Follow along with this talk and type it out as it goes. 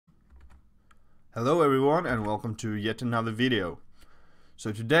Hello everyone and welcome to yet another video.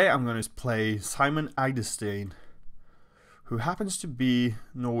 So today I'm going to play Simen Agdestein, who happens to be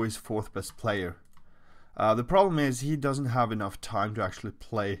Norway's 4th best player. The problem is he doesn't have enough time to actually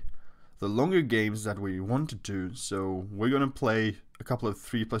play the longer games that we want to do, so we're going to play a couple of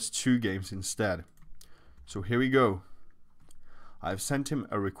 3+2 games instead. So here we go. I've sent him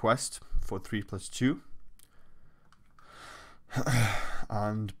a request for 3+2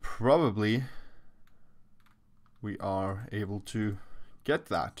 and probably we are able to get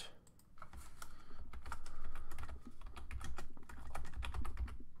that.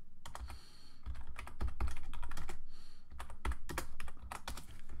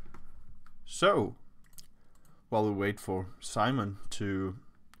 So, while we wait for Simen to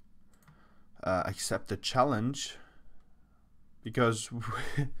accept the challenge, because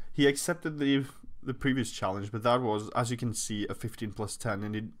he accepted the previous challenge, but that was, as you can see, a 15+10,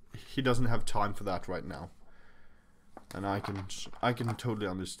 and he doesn't have time for that right now. And I can totally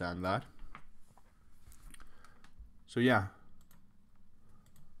understand that. So yeah.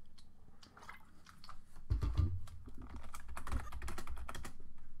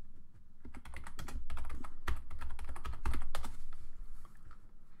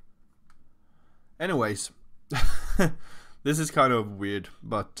 Anyways, this is kind of weird,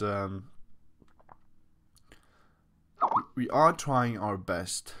 but we are trying our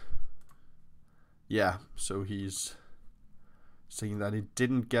best. Yeah, so he's saying that he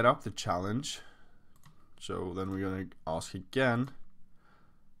didn't get up the challenge, so then we're gonna ask again.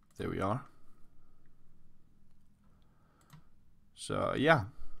 There we are. So yeah,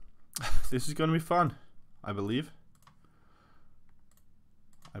 this is gonna be fun, I believe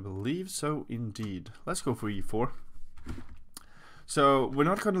so indeed. Let's go for e4. So we're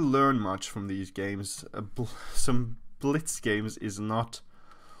not gonna learn much from these games. Some blitz games is not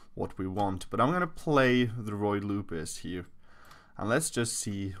what we want, but I'm gonna play the Roy Lupus here. And let's just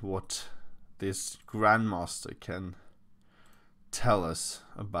see what this Grandmaster can tell us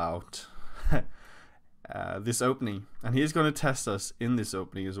about this opening. And he's going to test us in this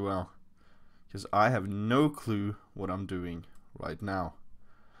opening as well, because I have no clue what I'm doing right now.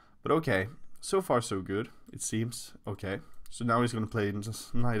 But okay, so far so good, it seems. Okay, so now he's going to play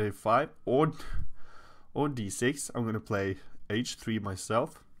knight a5 or d6. I'm going to play h3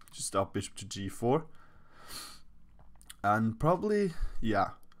 myself, just up bishop to g4. And probably, yeah.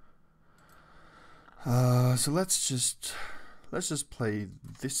 So let's just play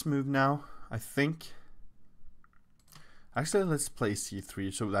this move now, I think. Actually, let's play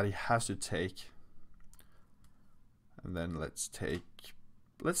c3 so that he has to take. And then let's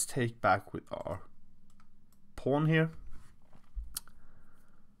take back with our pawn here.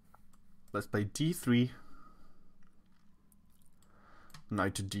 Let's play d3.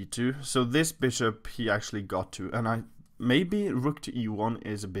 Knight to d2. So this bishop he actually got to, and maybe rook to e1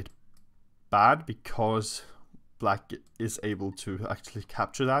 is a bit bad because black is able to actually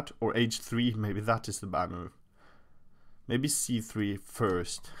capture that, or h3, maybe that is the bad move. Maybe c3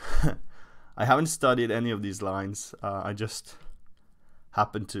 first. I haven't studied any of these lines. I just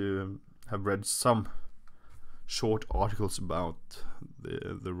happen to have read some short articles about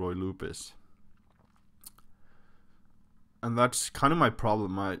the Roy Lupus. And that's kind of my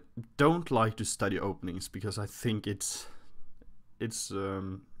problem. I don't like to study openings because I think it's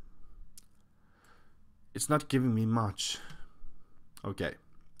not giving me much. Okay,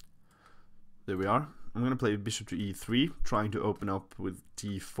 there we are. I'm gonna play bishop to e3, trying to open up with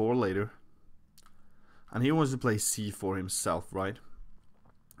d4 later. And he wants to play c4 himself, right?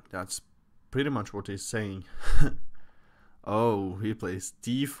 That's pretty much what he's saying. Oh, he plays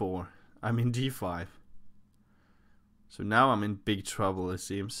d4. I mean d5. So now I'm in big trouble, it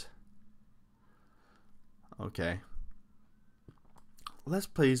seems. Okay. Let's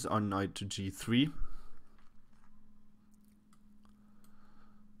place our knight to g3.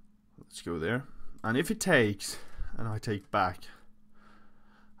 Let's go there. And if he takes, and I take back,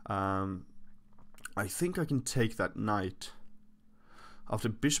 I think I can take that knight. After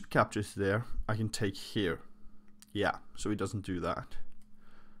bishop captures there, I can take here. Yeah, so he doesn't do that.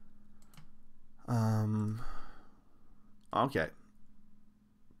 Okay.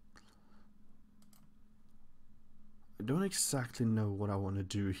 I don't exactly know what I want to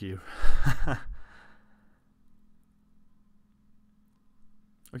do here.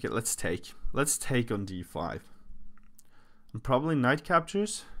 Okay, let's take. Let's take on d5. And probably knight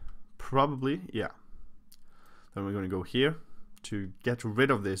captures. Probably, yeah. Then we're going to go here to get rid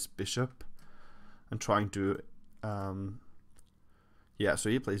of this bishop and trying to yeah, so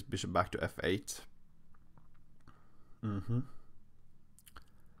he plays bishop back to f8.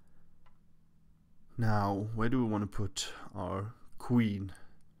 Now, where do we want to put our queen?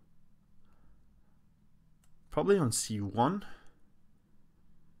 Probably on c1.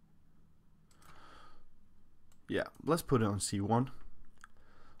 Yeah, let's put it on c1.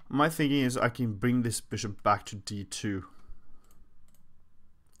 My thinking is I can bring this bishop back to d2.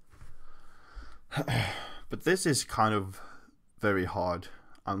 But this is kind of very hard.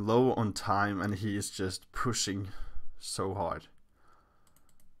 I'm low on time and he is just pushing so hard.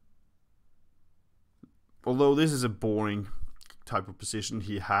 Although this is a boring type of position,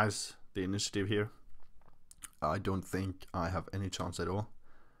 he has the initiative here. I don't think I have any chance at all.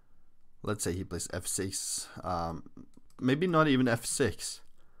 Let's say he plays f6. Maybe not even f6.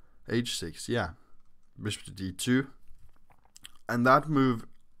 h6, yeah. Bishop to d2. And that move,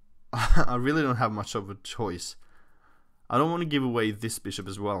 I really don't have much of a choice. I don't want to give away this bishop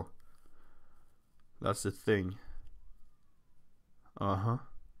as well. That's the thing.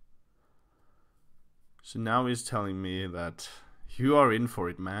 So now he's telling me that you are in for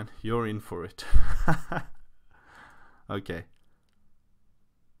it, man. You're in for it. Okay.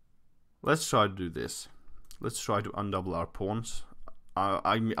 Let's try to do this. Let's try to undouble our pawns.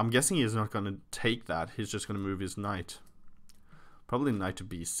 I'm guessing he's not going to take that. He's just going to move his knight. Probably knight to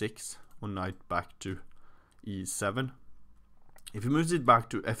b6 or knight back to e7. If he moves it back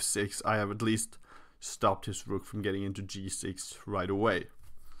to f6, I have at least stopped his rook from getting into g6 right away.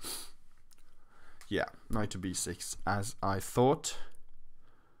 Yeah, knight to b6 as I thought.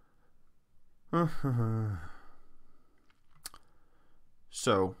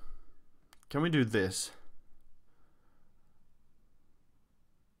 So, can we do this?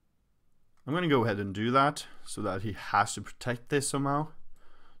 I'm going to go ahead and do that so that he has to protect this somehow.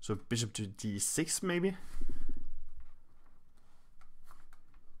 So bishop to d6 maybe?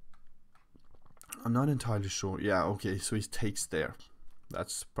 I'm not entirely sure. Yeah, okay, so he takes there.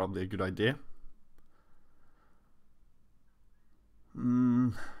 That's probably a good idea.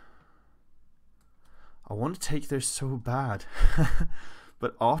 I want to take there so bad.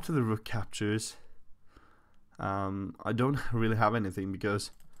 But after the rook captures, I don't really have anything,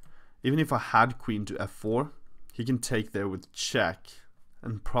 because even if I had queen to f4, he can take there with check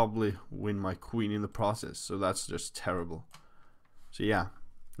and probably win my queen in the process. So that's just terrible. So yeah,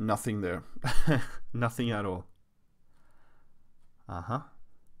 nothing there. Nothing at all. So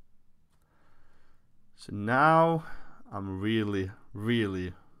now I'm really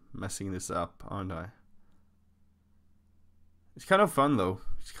messing this up, aren't I? It's kind of fun though.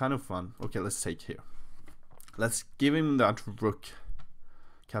 It's kind of fun. Okay, let's take here. Let's give him that rook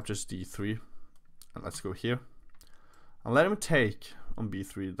captures d3, and let's go here and let him take on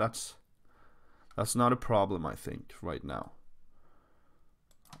b3. That's not a problem, I think, right now.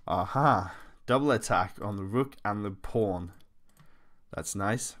 Double attack on the rook and the pawn. That's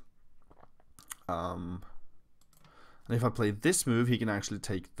nice. And if I play this move, he can actually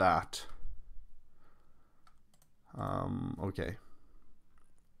take that. Okay.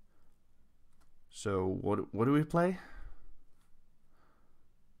 So what do we play?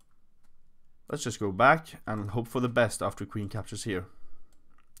 Let's just go back and hope for the best after queen captures here.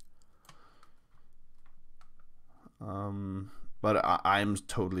 But I'm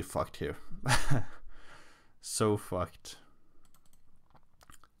totally fucked here. So fucked.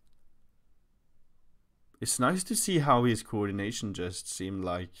 It's nice to see how his coordination just seemed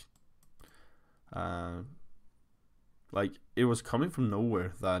like it was coming from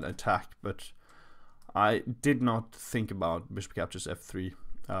nowhere, that attack, but I did not think about bishop captures f3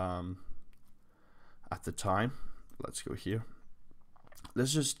 at the time. Let's go here.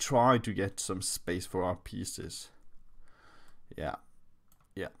 Let's just try to get some space for our pieces. Yeah,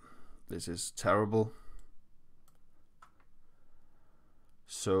 this is terrible.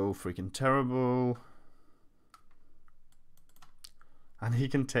 So freaking terrible. And he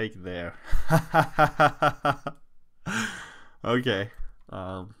can take there. Okay.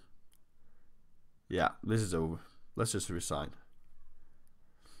 Yeah, this is over. Let's just resign.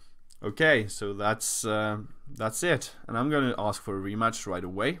 Okay, so that's it. And I'm gonna ask for a rematch right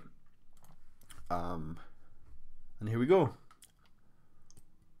away. And here we go.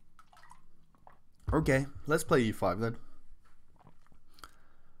 Okay, let's play e5 then.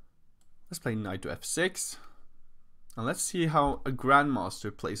 Let's play knight to f6. And let's see how a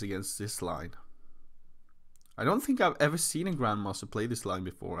grandmaster plays against this line. I don't think I've ever seen a grandmaster play this line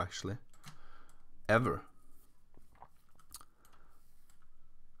before, actually. Ever.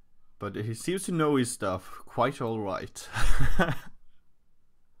 But he seems to know his stuff quite alright.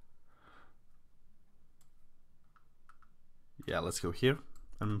 Yeah, let's go here.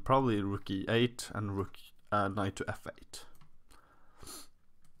 And probably rook e8 and rook knight to f8.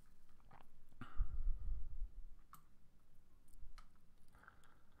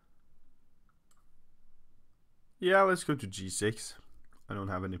 Yeah, let's go to g6. I don't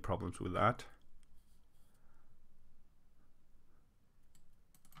have any problems with that.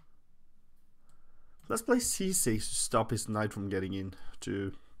 Let's play c6 to stop his knight from getting in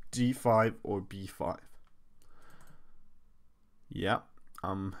to d5 or b5. Yeah,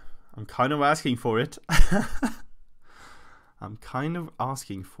 I'm kind of asking for it. I'm kind of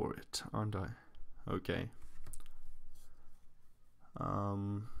asking for it, aren't I? Okay.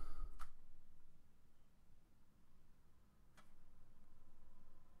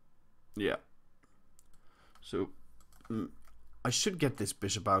 Yeah. So I should get this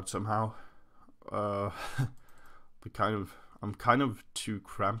bishop out somehow. But I'm kind of too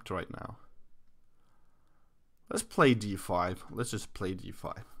cramped right now. Let's play d5. Let's just play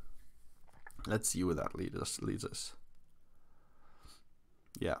d5. Let's see where that leads us.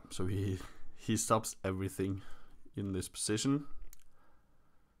 Yeah, so he stops everything in this position.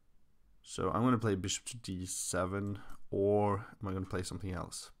 So I'm going to play bishop to d7, or am I going to play something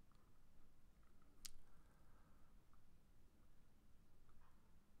else?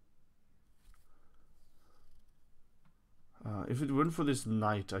 If it weren't for this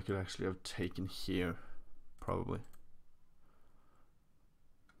knight, I could actually have taken here, probably.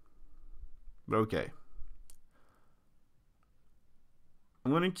 But okay.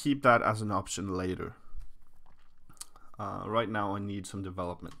 I'm going to keep that as an option later. Right now I need some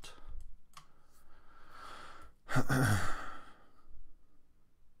development.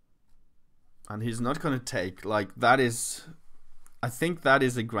 And he's not going to take, like, that is, I think that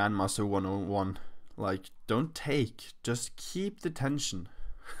is a Grandmaster 101. Like, don't take, just keep the tension.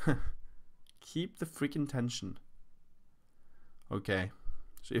 Keep the freaking tension. Okay,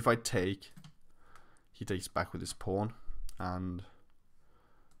 so if I take, he takes back with his pawn, and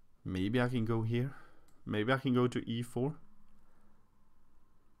maybe I can go here. Maybe I can go to e4.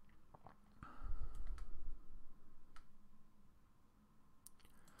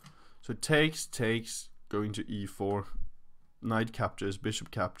 So takes, going to e4. Knight captures, bishop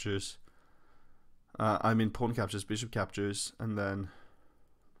captures. Pawn captures, bishop captures, and then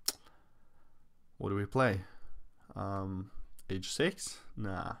what do we play? H6?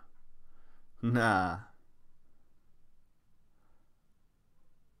 Nah.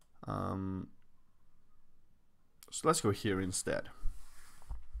 So let's go here instead.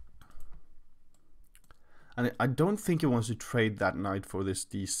 And I don't think he wants to trade that knight for this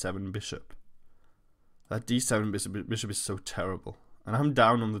d7 bishop. That d7 bishop is so terrible. And I'm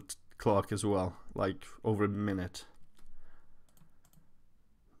down on the clock as well, like over a minute.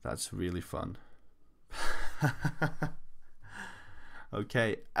 That's really fun.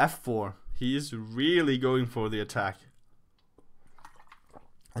 Okay, f4. He is really going for the attack.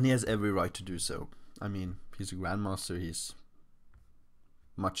 And he has every right to do so. I mean, he's a grandmaster. He's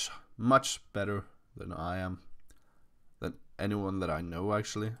much better than I am. Than anyone that I know,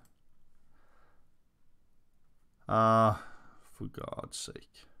 actually. For God's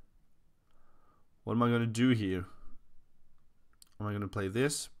sake. What am I going to do here? Am I going to play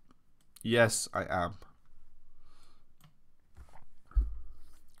this? Yes, I am.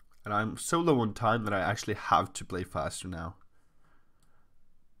 And I'm so low on time that I actually have to play faster now.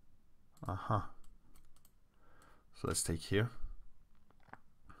 So let's take here.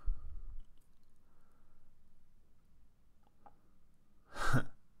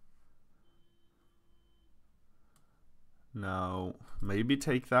 Now, maybe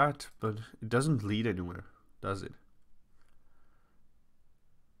take that, but it doesn't lead anywhere, does it?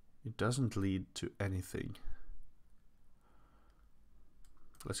 It doesn't lead to anything.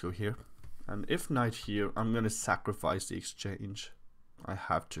 Let's go here. And if knight here, I'm going to sacrifice the exchange. I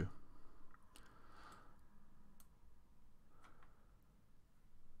have to.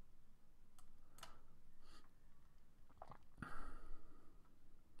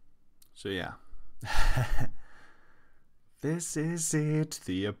 So yeah. This is it,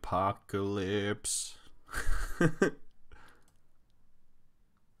 the apocalypse.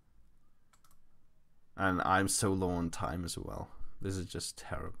 And I'm so low on time as well. This is just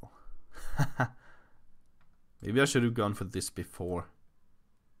terrible. Maybe I should have gone for this before.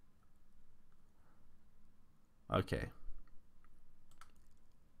 Okay.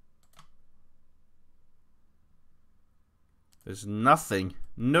 There's nothing,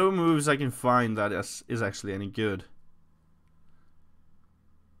 no moves I can find that is actually any good.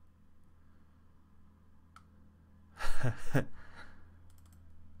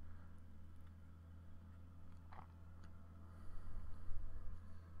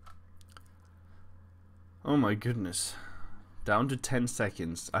 Oh my goodness. Down to 10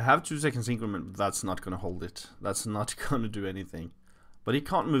 seconds. I have 2 seconds increment, but that's not gonna hold it. That's not gonna do anything. But he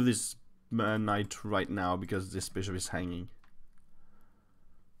can't move this knight right now because this bishop is hanging.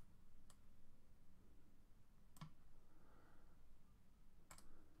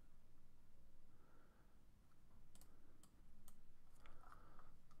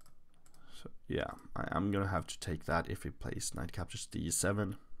 So yeah, I'm gonna have to take that if he plays knight captures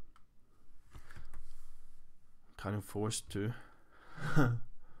d7. Kind of forced to.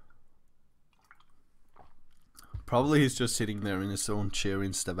 Probably he's just sitting there in his own chair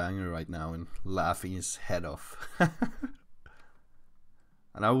in Stavanger right now and laughing his head off.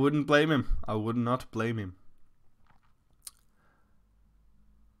 And I wouldn't blame him. I would not blame him.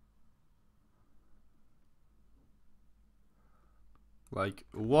 Like,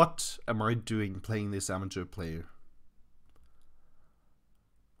 what am I doing playing this amateur player?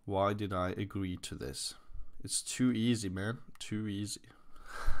 Why did I agree to this? It's too easy, man. Too easy.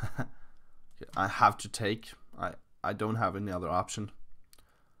 I have to take. I don't have any other option.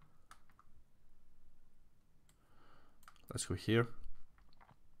 Let's go here.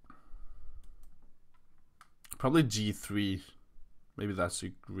 Probably g3. Maybe that's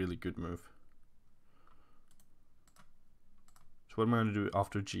a really good move. So what am I going to do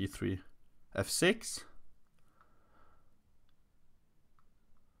after g3? f6?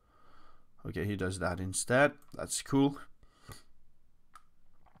 Okay, he does that instead. That's cool.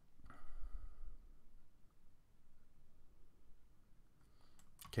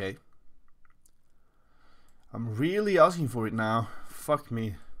 Okay. I'm really asking for it now. Fuck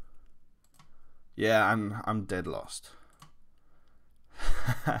me. Yeah, I'm dead lost.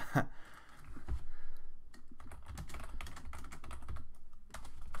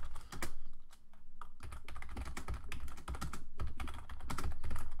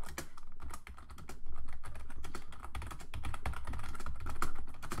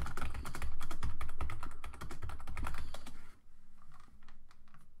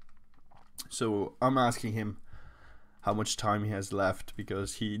 So I'm asking him how much time he has left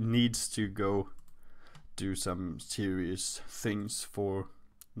because he needs to go do some serious things for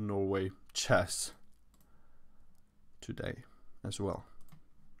Norway Chess today as well.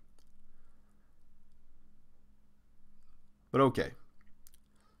 But okay.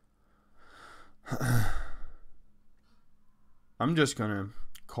 I'm just gonna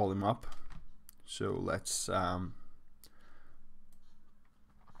call him up. So let's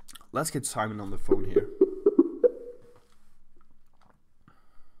get Simen on the phone here.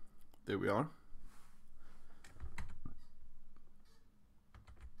 There we are.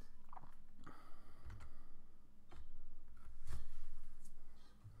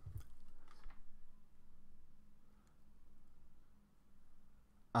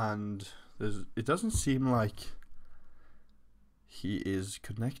 And it doesn't seem like he is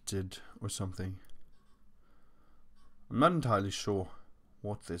connected or something. I'm not entirely sure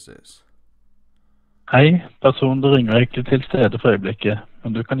what this is. Hei, personen du ringer ikke til stede for øyeblikket,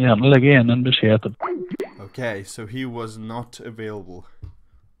 men du kan gjerne legge igjen en beskjed etter. Okay, so he was not available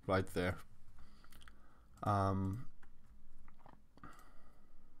right there.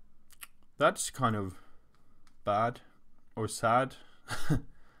 That's kind of bad or sad.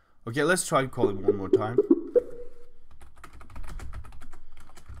 Okay, let's try and call him one more time.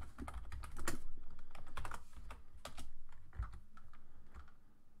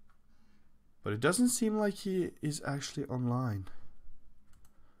 But it doesn't seem like he is actually online.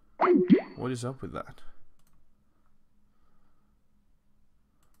 What is up with that?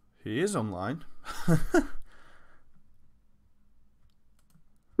 He is online. But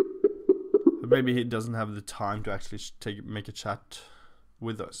maybe he doesn't have the time to actually make a chat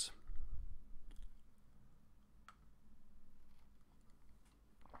with us.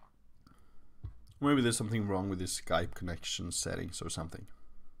 Maybe there's something wrong with his Skype connection settings or something.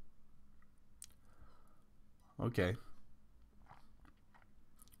 Okay.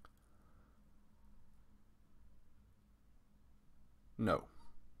 No.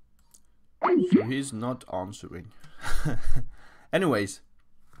 So he's not answering. Anyways,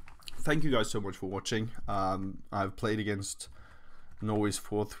 thank you guys so much for watching. I've played against Norway's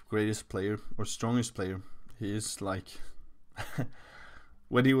 4th greatest player or strongest player. He is like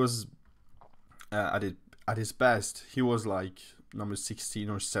when he was at his best, he was like number 16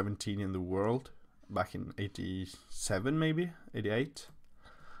 or 17 in the world back in 87, maybe 88,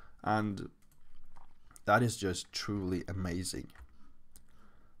 and that is just truly amazing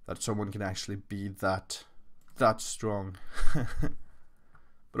that someone can actually be that strong.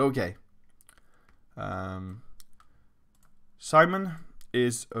 But okay, Simen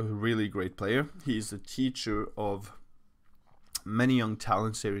is a really great player. He's a teacher of many young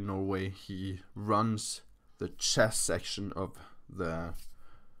talents here in Norway. He runs the chess section of the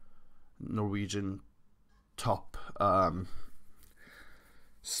Norwegian top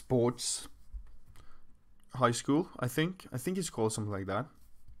sports high school, I think it's called something like that.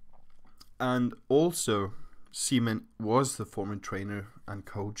 And also Simen was the former trainer and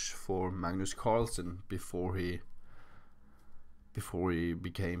coach for Magnus Carlsen before he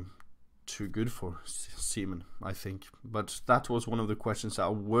became too good for Simen, I think. But that was one of the questions I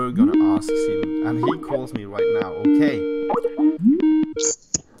were gonna ask Simen, and he calls me right now.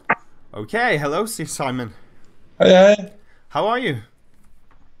 Okay, hello Simen. Hi. How are you?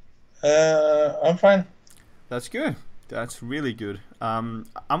 I'm fine. That's good. That's really good. I'm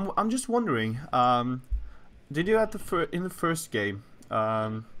just wondering. Did you in the first game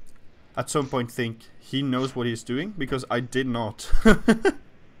at some point think he knows what he's doing? Because I did not.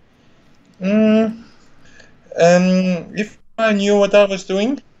 If I knew what I was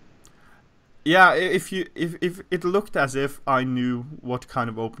doing. Yeah, if it looked as if I knew what kind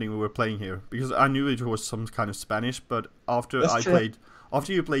of opening we were playing here, because I knew it was some kind of Spanish, but after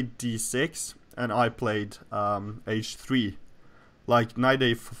you played d6 and I played h3, like knight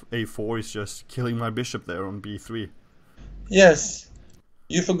a4 is just killing my bishop there on b3. Yes,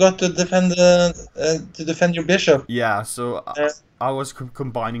 you forgot to defend your bishop. Yeah, so I was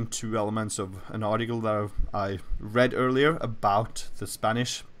combining two elements of an article that I read earlier about the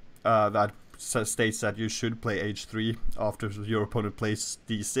Spanish that states that you should play h3 after your opponent plays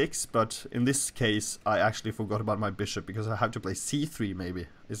d6, but in this case I actually forgot about my bishop because I have to play c3 maybe.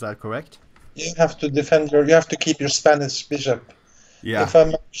 Is that correct? You have to you have to keep your Spanish bishop. Yeah. If I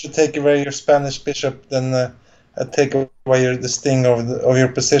manage to take away your Spanish bishop, then I take away the sting of your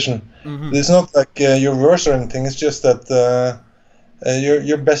position. Mm-hmm. It's not like you're worse or anything. It's just that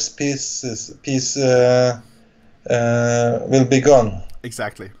your best piece will be gone.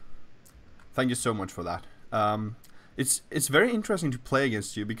 Exactly. Thank you so much for that. It's very interesting to play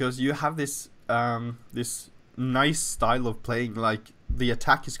against you because you have this this nice style of playing. Like the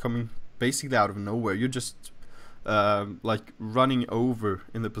attack is coming basically out of nowhere. You're just like running over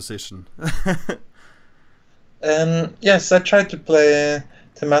in the position. Yes, I tried to play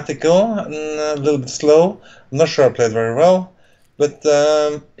thematical and a little bit slow. I'm not sure I played very well, but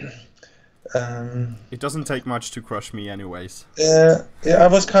it doesn't take much to crush me anyways. Yeah, I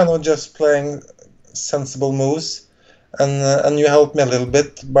was kind of just playing sensible moves, and you helped me a little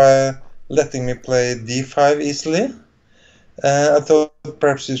bit by letting me play d5 easily. I thought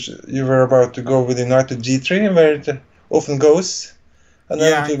perhaps you were about to go with the knight to g3, where it often goes. And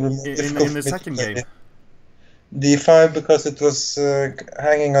yeah, then it will be difficult in the second game. d5 because it was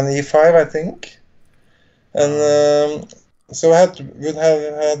hanging on e5, I think. And so I would have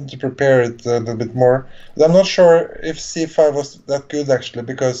had to prepare it a little bit more. But I'm not sure if c5 was that good actually,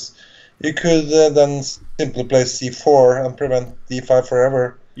 because you could then simply play c4 and prevent d5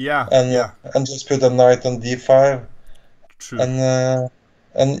 forever. Yeah, and just put a knight on d5. True.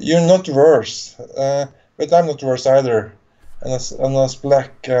 And you're not worse, but I'm not worse either. And as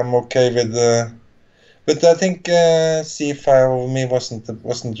black, I'm okay with. But I think c5 of me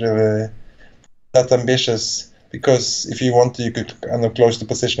wasn't really that ambitious, because if you want to, you could kind of close the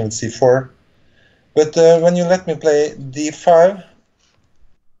position with c4. But when you let me play d5,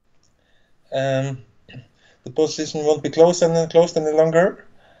 the position won't be closed any longer.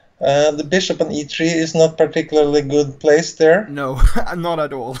 The bishop on e3 is not particularly good placed there. No, not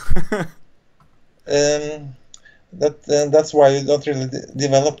at all. That's why you don't really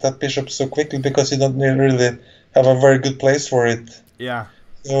develop that bishop so quickly, because you don't really have a very good place for it. Yeah.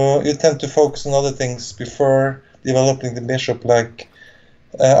 So you tend to focus on other things before developing the bishop, like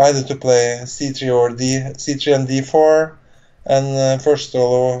either to play c3 or c3 and d4, and first of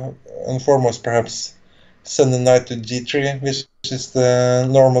all and foremost perhaps send the knight to g3, which is the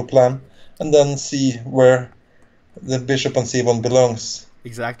normal plan, and then see where the bishop on c1 belongs.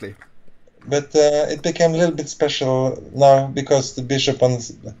 Exactly. But it became a little bit special now because the bishop on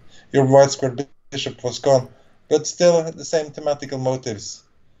your white square bishop was gone, but still the same thematical motives.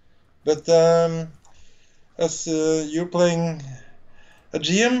 But as you're playing a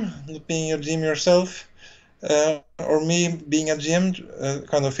GM, not being a GM yourself, or me being a GM,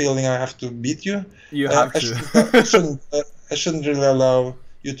 kind of feeling I have to beat you. You have to. I shouldn't really allow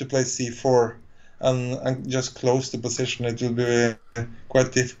you to play c4 and just close the position. It will be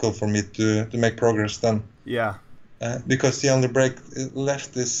quite difficult for me to make progress then. Yeah. Because the only break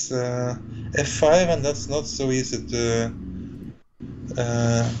left is f5, and that's not so easy to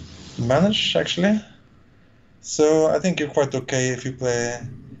manage actually. So I think you're quite okay if you play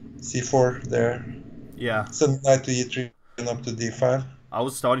c4 there. Yeah. Send knight to e3 and up to d5. I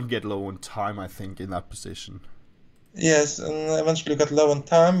was starting to get low on time, I think, in that position. Yes, and eventually got low on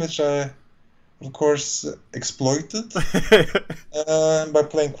time, which I, of course, exploited by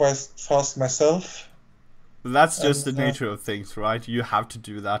playing quite fast myself. That's just the nature of things, right? You have to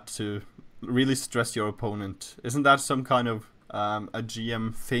do that to really stress your opponent. Isn't that some kind of a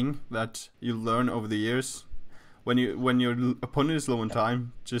GM thing that you learn over the years? When your opponent is low on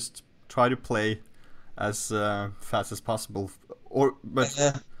time, just try to play as fast as possible,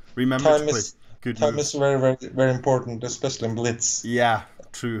 but remember to play good time moves. is very, very, very important, especially in blitz. Yeah,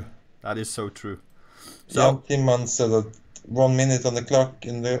 true. That is so true. So Jan Timman said that 1 minute on the clock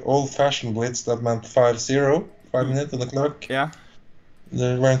in the old-fashioned blitz, that meant 5-0, 5 minutes on the clock. yeah,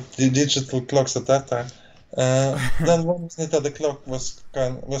 There weren't digital clocks at that time. Then 1 minute of the clock was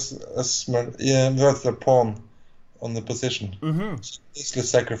worth a pawn on the position. mm-hmm. So you easily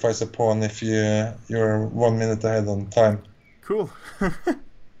sacrifice a pawn if you're 1 minute ahead on time. Cool.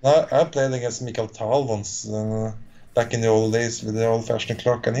 I played against Mikael Tal once back in the old days with the old-fashioned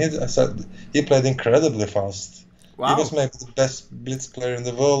clock, and he played incredibly fast. Wow. He was maybe the best blitz player in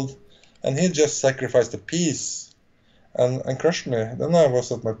the world, and he just sacrificed a piece and crushed me. Then I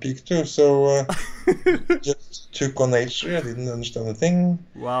was at my peak too, so just took on H3. I didn't understand a thing.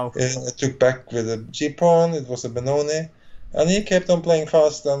 Wow. I took back with a G-pawn. It was a Benoni, and he kept on playing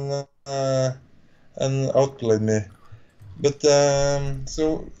fast and outplayed me. But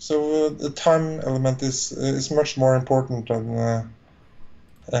so the time element is much more important than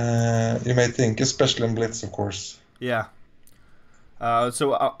you may think, especially in blitz, of course. Yeah.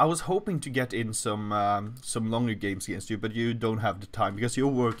 So I was hoping to get in some longer games against you, but you don't have the time because you're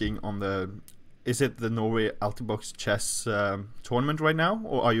working on the. Is it the Norway Altibox Chess tournament right now,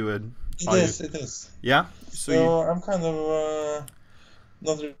 or are you in? It is. Yeah. So I'm kind of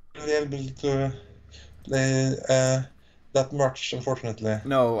not really able to play that much, unfortunately.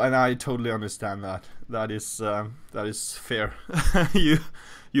 No, and I totally understand that. That is fair.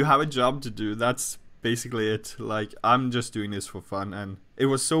 you have a job to do. That's basically it. Like, I'm just doing this for fun, and it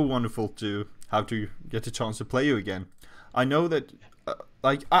was so wonderful to have to get a chance to play you again. I know that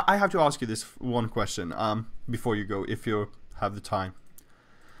like I have to ask you this one question before you go, if you have the time.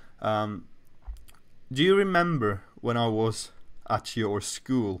 Do you remember when I was at your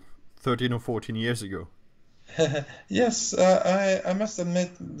school 13 or 14 years ago? Yes, I must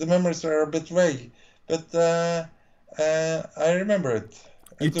admit the memories are a bit vague, but I remember it.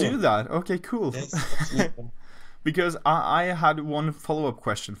 You do that? Okay, cool. Yes, absolutely. Because I had one follow-up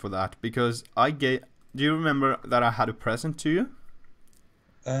question for that, because do you remember that I had a present to you?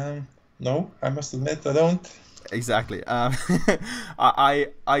 No, I must admit I don't. Exactly. I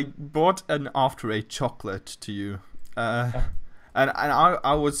bought an After Eight chocolate to you, and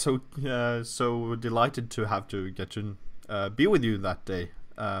I was so delighted to have to get to be with you that day,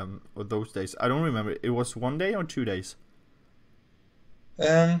 or those days. I don't remember. It was 1 day or 2 days.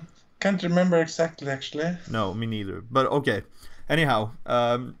 Can't remember exactly, actually. No, me neither. But okay. Anyhow,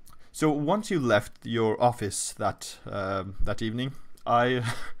 so once you left your office that evening, I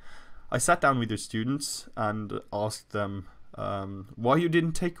sat down with your students and asked them why you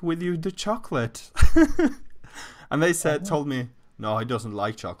didn't take with you the chocolate, and they told me, no, he doesn't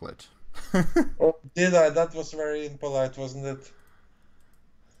like chocolate. Oh, did I? That was very impolite, wasn't it?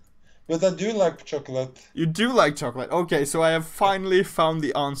 But I do like chocolate. You do like chocolate? Okay, so I have finally found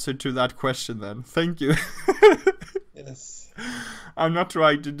the answer to that question then. Thank you. Yes. I'm not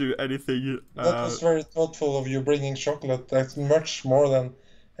trying to do anything. That was very thoughtful of you, bringing chocolate. That's much more than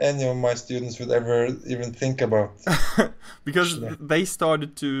any of my students would ever even think about. Because they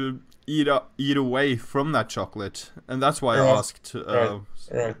started to eat away from that chocolate, and that's why I asked.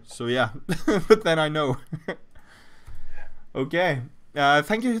 Right. So yeah, but then I know. Okay.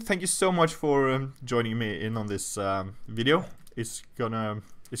 Thank you so much for joining me in on this video. It's gonna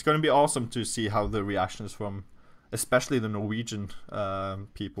be awesome to see how the reactions from especially the Norwegian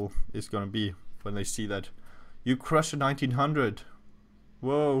people is gonna be when they see that you crushed a 1900.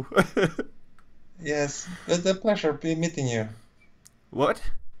 Whoa. Yes, it's a pleasure meeting you. What?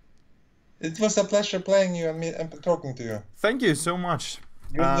 It was a pleasure playing you and talking to you. Thank you so much.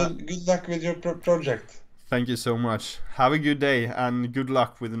 Good luck with your project. Thank you so much. Have a good day and good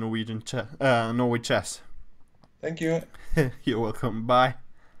luck with the Norway Chess. Thank you. You're welcome. Bye.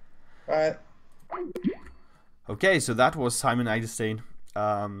 Bye. Okay, so that was Simen Agdestein.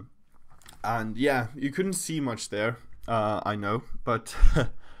 And yeah, you couldn't see much there, I know, but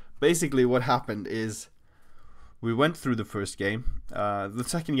basically what happened is we went through the first game. The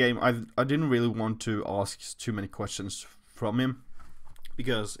second game, I didn't really want to ask too many questions from him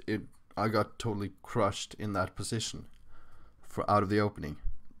because I got totally crushed in that position out of the opening.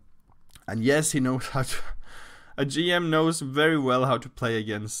 And yes, he knows how to A GM knows very well how to play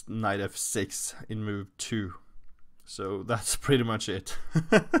against knight f6 in move 2. So that's pretty much it.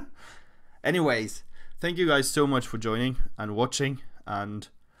 Anyways, thank you guys so much for joining and watching, and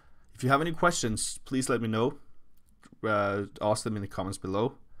if you have any questions, please let me know. Ask them in the comments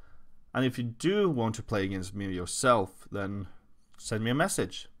below. And if you do want to play against me yourself, then send me a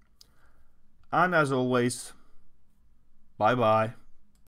message. And as always, bye bye.